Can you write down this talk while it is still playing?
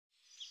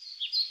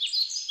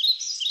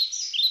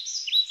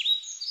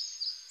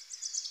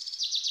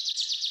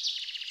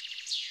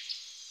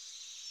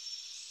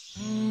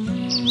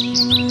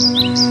It's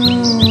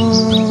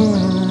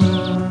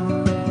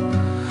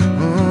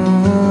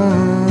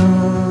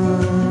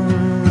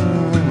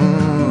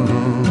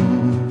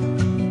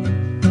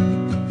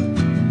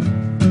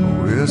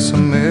a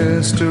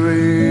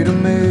mystery to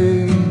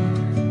me.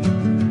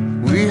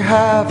 We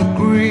have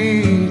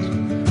agreed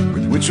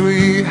with which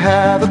we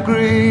have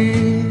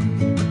agreed.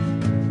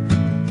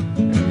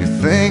 And you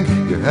think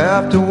you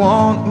have to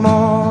want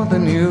more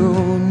than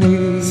you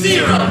need.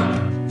 Zero.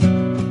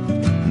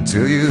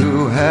 Until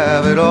you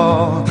have it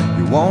all,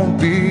 you won't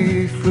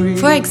be free.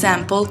 For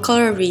example,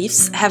 coral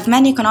reefs have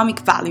many economic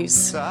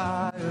values.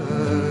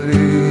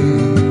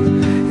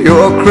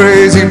 You're a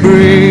crazy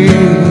breed.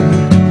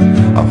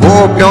 I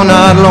hope you're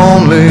not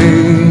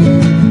lonely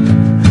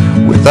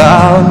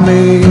without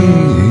me.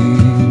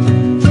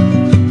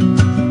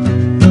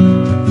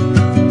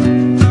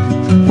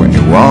 When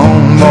you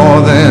want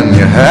more than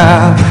you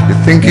have, you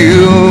think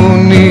you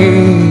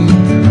need.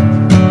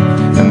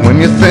 And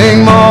when you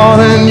think more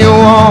than you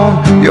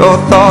want, your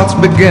thoughts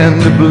begin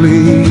to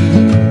bleed.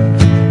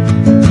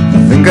 I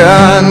think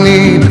I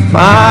need to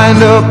find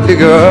a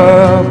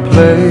bigger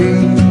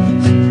place.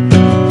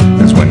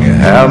 'Cause when you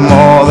have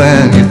more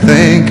than you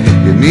think,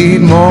 you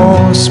need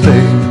more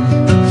space.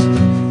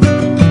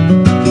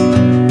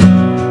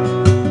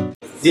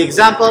 The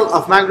example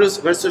of mangroves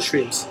versus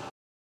shrimps.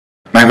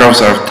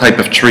 Mangroves are a type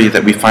of tree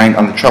that we find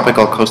on the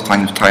tropical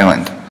coastline of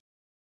Thailand.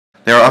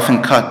 They are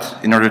often cut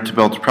in order to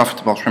build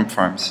profitable shrimp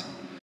farms.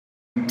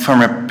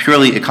 From a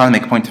purely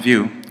economic point of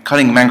view,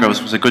 cutting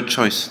mangroves was a good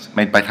choice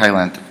made by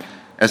Thailand,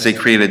 as they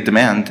created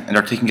demand and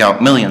are taking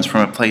out millions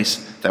from a place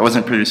that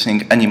wasn't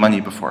producing any money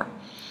before.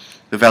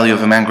 The value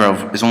of a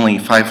mangrove is only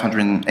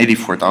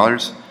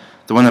 $584.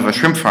 The one of a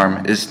shrimp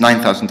farm is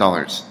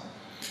 $9,000.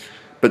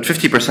 But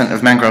 50%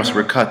 of mangroves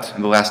were cut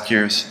in the last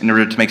years in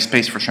order to make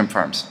space for shrimp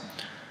farms.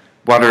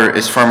 Water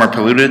is far more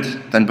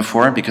polluted than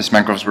before because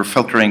mangroves were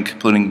filtering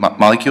polluting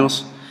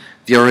molecules.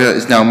 The area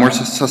is now more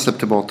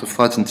susceptible to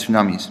floods and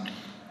tsunamis.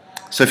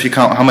 So if you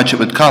count how much it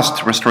would cost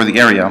to restore the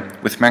area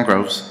with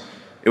mangroves,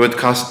 it would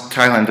cost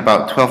Thailand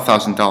about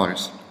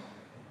 $12,000.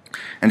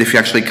 And if you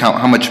actually count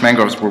how much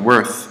mangroves were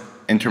worth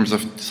in terms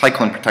of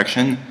cyclone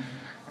protection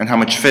and how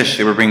much fish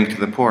they were bringing to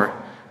the port,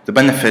 the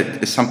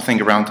benefit is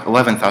something around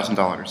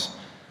 $11,000.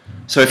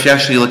 So if you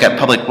actually look at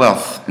public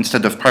wealth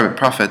instead of private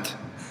profit,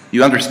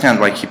 you understand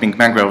why keeping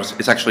mangroves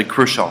is actually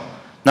crucial,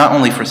 not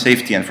only for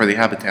safety and for the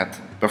habitat,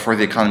 but for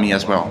the economy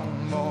as well.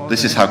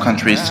 This is how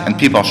countries and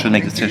people should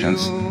make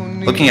decisions.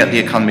 Looking at the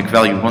economic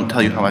value won't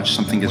tell you how much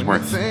something is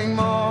worth.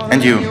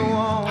 And you,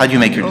 how do you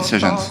make your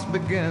decisions?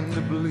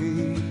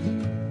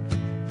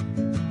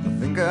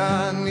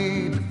 I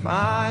need to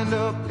find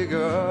a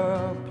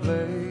bigger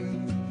place.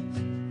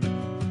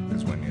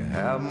 'Cause when you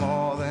have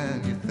more